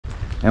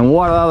And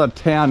what other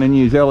town in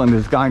New Zealand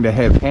is going to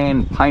have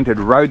hand-painted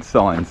road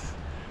signs?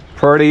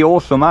 Pretty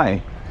awesome, eh?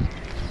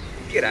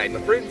 G'day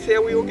my friends, how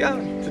are we all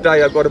going?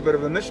 Today I've got a bit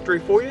of a mystery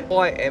for you.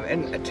 I am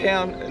in a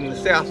town in the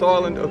South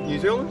Island of New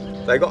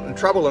Zealand. They got in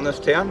trouble in this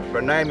town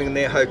for naming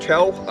their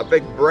hotel a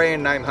big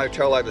brand name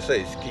hotel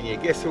overseas. Can you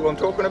guess who I'm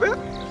talking about?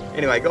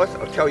 Anyway guys,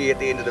 I'll tell you at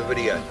the end of the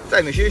video.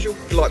 Same as usual,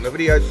 if you like my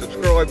videos,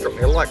 subscribe, drop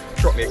me a like,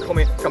 drop me a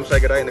comment, come say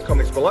good day in the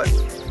comments below.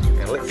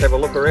 And let's have a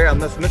look around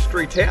this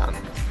mystery town.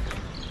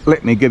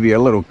 Let me give you a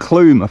little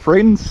clue my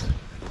friends.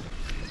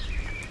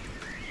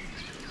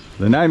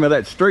 The name of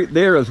that street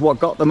there is what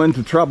got them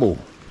into trouble.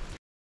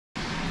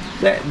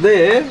 That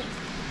there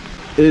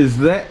is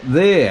that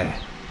there.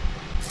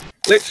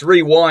 Let's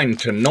rewind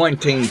to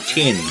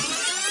 1910.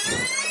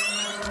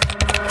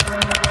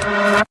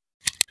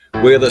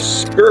 Where the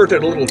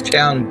spirited little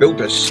town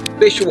built a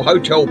special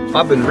hotel,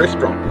 pub and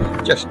restaurant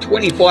just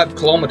 25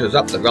 kilometres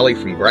up the valley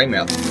from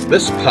Greymouth.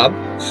 This pub,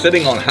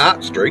 sitting on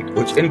Hart Street,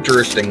 which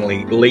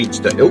interestingly leads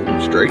to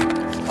Hilton Street,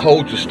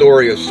 holds a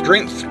story of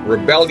strength,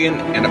 rebellion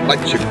and a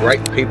bunch of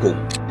great people.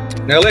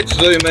 Now let's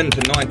zoom into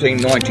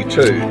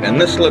 1992, and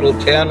this little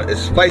town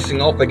is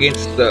facing off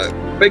against the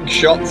big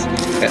shots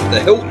at the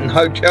Hilton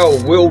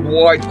Hotel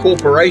Worldwide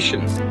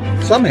Corporation.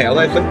 Somehow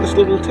they think this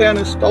little town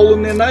has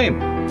stolen their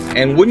name.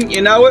 And wouldn't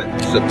you know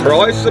it,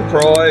 surprise,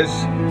 surprise,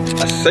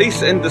 a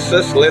cease and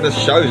desist letter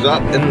shows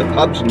up in the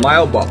pub's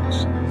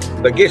mailbox.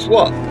 But guess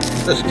what?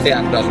 This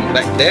town doesn't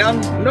back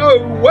down. No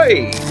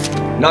way!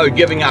 No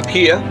giving up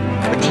here.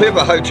 The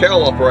clever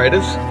hotel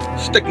operators,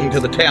 sticking to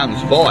the town's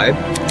vibe,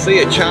 see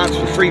a chance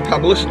for free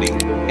publicity.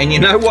 And you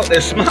know what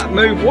their smart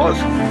move was?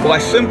 By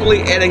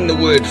simply adding the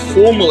word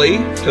formally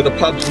to the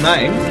pub's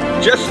name,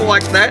 just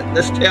like that,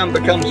 this town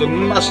becomes a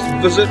must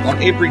visit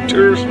on every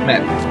tourist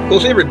map. Of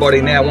course,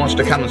 everybody now wants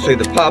to come and see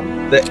the pub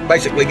that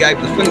basically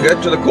gave the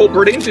finger to the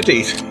corporate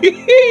entities.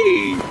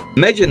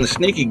 Imagine the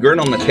sneaky grin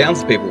on the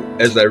townspeople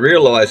as they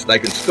realise they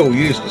can still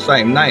use the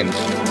same name,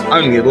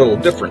 only a little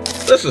different.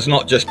 This is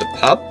not just a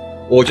pub,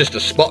 or just a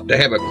spot to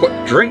have a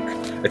quick drink.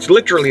 It's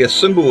literally a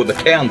symbol of the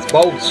town's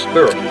bold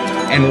spirit.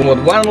 And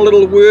with one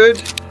little word,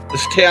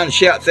 this town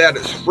shouts out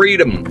its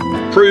freedom,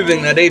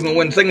 proving that even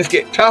when things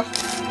get tough,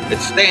 it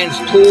stands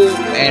tall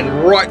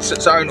and writes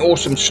its own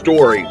awesome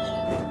story.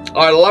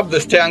 I love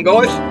this town,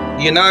 guys.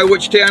 You know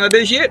which town it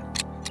is yet?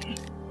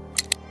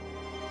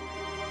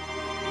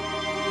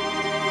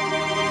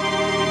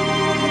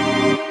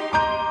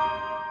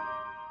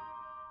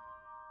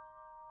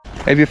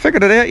 Have you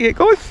figured it out yet,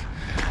 guys?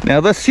 Now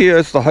this here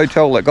is the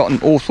hotel that got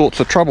in all sorts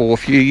of trouble a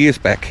few years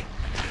back.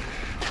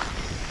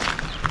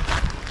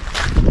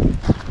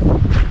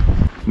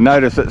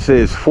 Notice it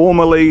says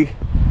formerly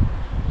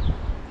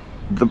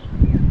the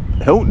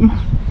Hilton.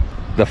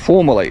 The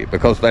formerly,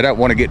 because they don't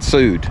want to get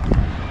sued.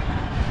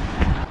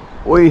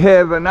 We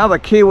have another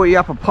Kiwi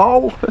up a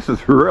pole. This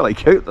is really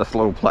cute, this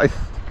little place.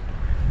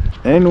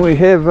 And we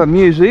have a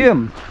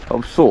museum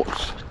of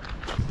sorts.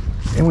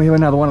 And we have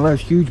another one of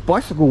those huge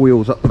bicycle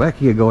wheels up the back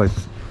here,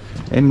 guys.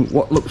 And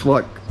what looks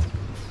like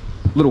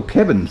little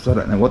cabins. I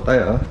don't know what they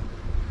are.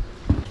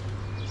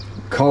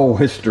 Coal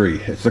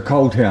history. It's a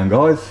coal town,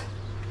 guys.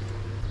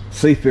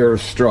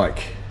 Seafarers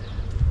strike.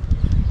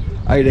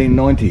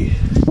 1890.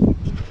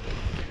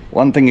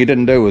 One thing he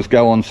didn't do was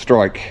go on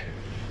strike.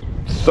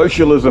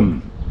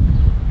 Socialism.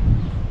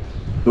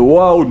 The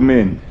wild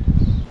men.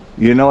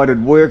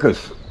 United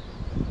workers.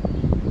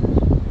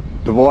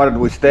 Divided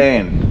we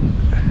stand.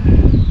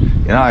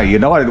 You know,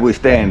 united we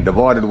stand,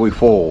 divided we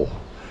fall.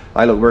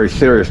 They look very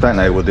serious, don't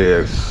they, with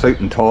their suit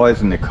and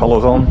ties and their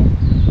collars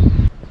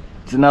on.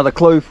 It's another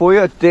clue for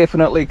you.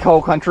 Definitely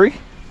coal country.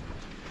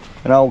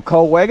 An old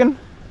coal wagon.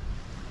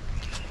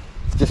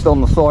 Just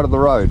on the side of the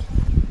road.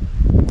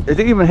 It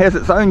even has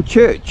its own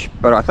church,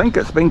 but I think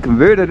it's been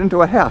converted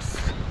into a house.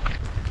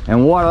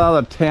 And what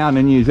other town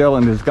in New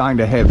Zealand is going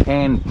to have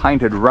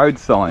hand-painted road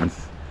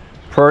signs?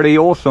 Pretty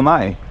awesome,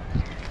 eh?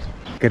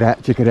 Check it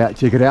out, check it out,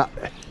 check it out.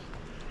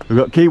 We've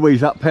got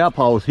Kiwis up power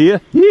poles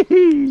here.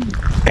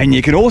 And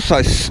you can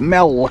also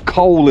smell the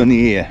coal in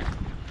the air.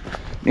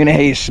 You know how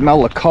you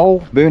smell the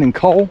coal, burning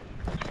coal?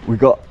 We've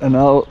got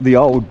the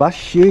old bus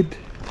shed.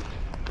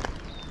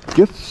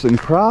 Gifts and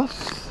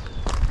crafts.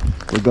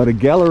 We've got a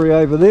gallery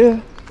over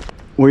there.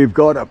 We've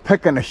got a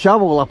pick and a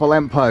shovel up a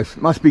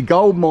lamppost. Must be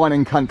gold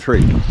mining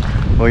country.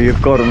 Well,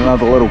 you've got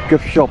another little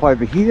gift shop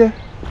over here.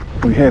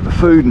 We have a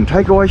food and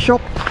takeaway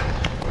shop.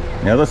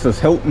 Now this is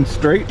Hilton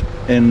Street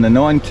in the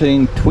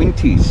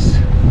 1920s.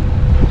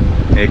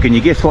 Now can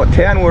you guess what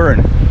town we're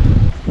in?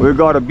 We've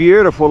got a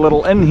beautiful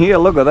little inn here.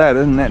 Look at that,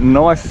 isn't that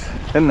nice?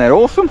 Isn't that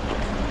awesome?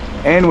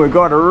 And we've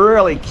got a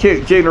really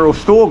cute general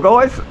store,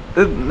 guys.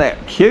 Isn't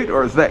that cute,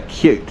 or is that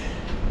cute?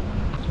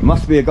 It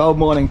must be a gold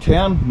mining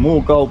town.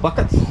 More gold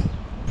buckets.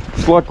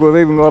 It's like we've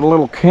even got a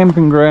little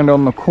camping ground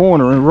on the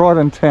corner and right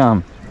in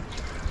town.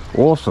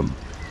 Awesome.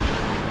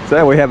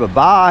 So we have a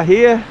bar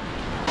here,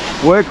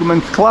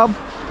 workman's club,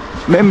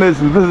 members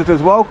and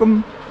visitors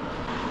welcome.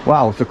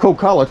 Wow, it's a cool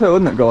colour too,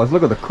 isn't it, guys?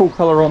 Look at the cool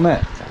colour on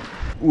that.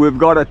 We've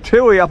got a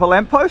tui up a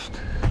lamppost.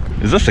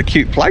 Is this a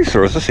cute place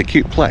or is this a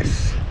cute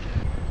place?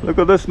 Look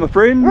at this, my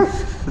friends.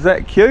 Is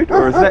that cute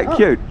or is that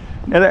cute?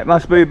 Now that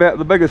must be about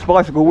the biggest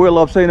bicycle wheel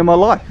I've seen in my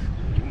life.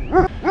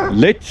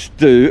 Let's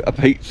do a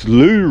Pete's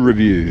Loo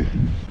review.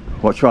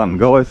 Which one,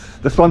 guys?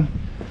 This one?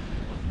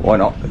 Why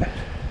not?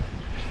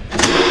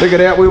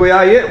 Figured out where we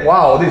are yet?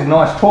 Wow, these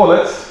nice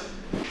toilets.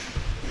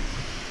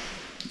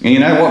 And you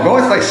know what,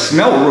 guys? They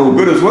smell real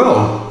good as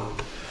well.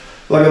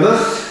 Look at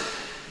this.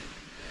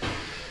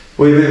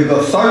 We've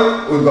got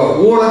soap, we've got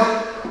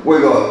water,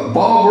 we've got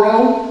bog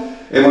roll,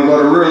 and we've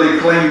got a really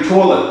clean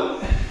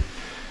toilet.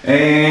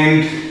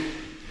 And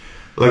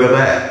look at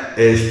that.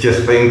 It's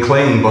just been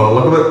cleaned by the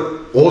look of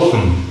it.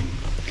 Awesome.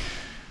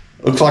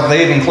 Looks like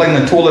they even clean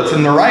the toilets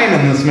in the rain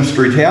in this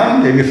mystery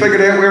town. Have you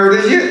figured out where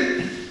it is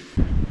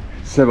yet?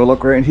 Let's have a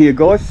look around here,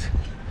 guys.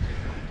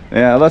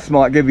 Now this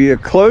might give you a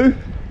clue.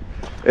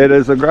 It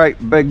is a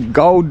great big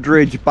gold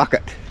dredge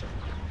bucket.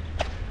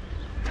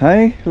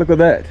 Hey, look at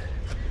that.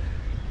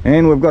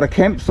 And we've got a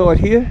campsite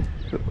here.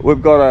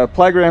 We've got a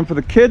playground for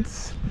the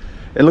kids.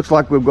 It looks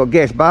like we've got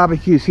gas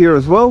barbecues here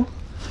as well.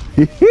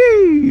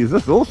 Is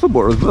this awesome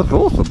or is this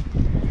awesome?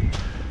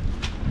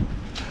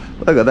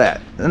 Look at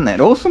that. Isn't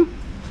that awesome?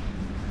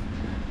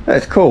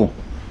 That's cool.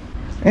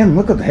 And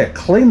look at how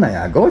clean they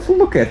are, guys.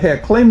 Look at how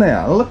clean they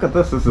are. Look at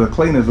this. It's as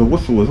clean as a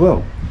whistle as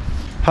well.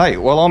 Hey,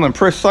 well, I'm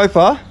impressed so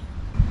far.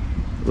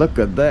 Look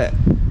at that.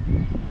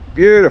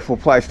 Beautiful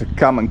place to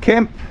come and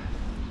camp.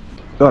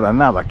 Got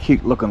another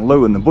cute looking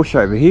loo in the bush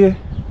over here.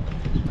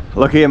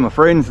 Look here, my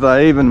friends.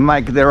 They even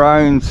make their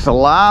own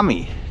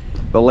salami,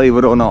 believe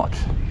it or not.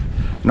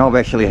 And I've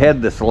actually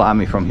had the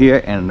salami from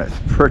here and it's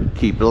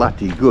pretty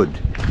bloody good,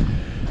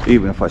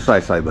 even if I say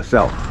so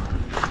myself.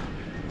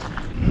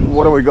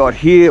 What do we got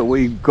here?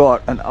 We've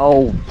got an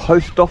old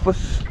post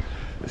office,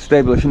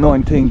 established in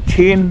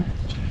 1910.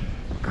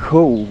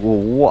 Cool,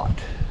 well, what?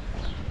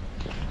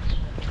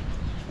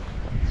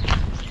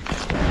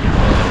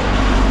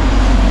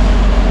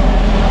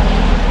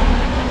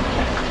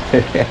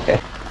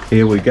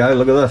 Here we go,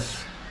 look at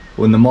this.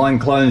 When the mine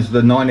closed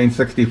in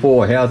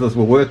 1964, houses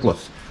were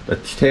worthless. The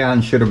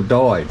town should have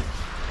died.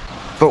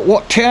 But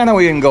what town are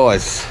we in,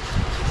 guys?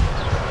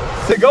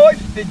 So guys,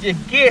 did you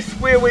guess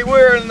where we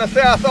were in the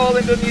South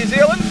Island of New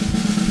Zealand?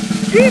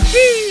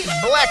 Yippee!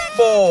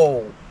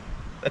 Blackball!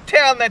 The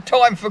town that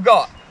time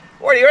forgot.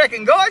 What do you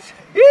reckon, guys?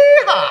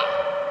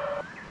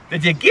 Yeehaw!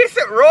 Did you guess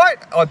it right?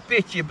 I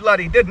bet you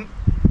bloody didn't.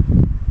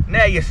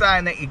 Now you're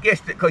saying that you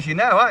guessed it because you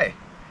know, eh?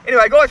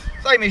 Anyway guys,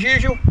 same as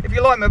usual, if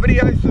you like my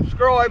videos,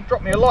 subscribe,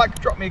 drop me a like,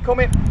 drop me a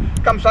comment,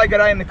 come say good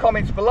day in the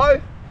comments below.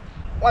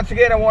 Once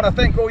again, I want to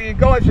thank all you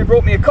guys who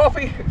brought me a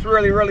coffee. It's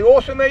really, really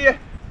awesome of you.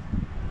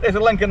 There's a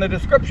link in the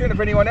description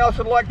if anyone else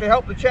would like to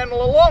help the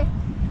channel along.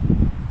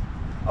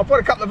 I'll put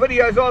a couple of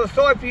videos either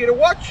side for you to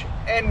watch,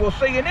 and we'll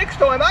see you next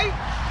time, eh?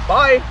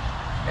 Bye.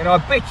 And I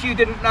bet you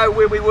didn't know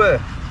where we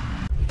were.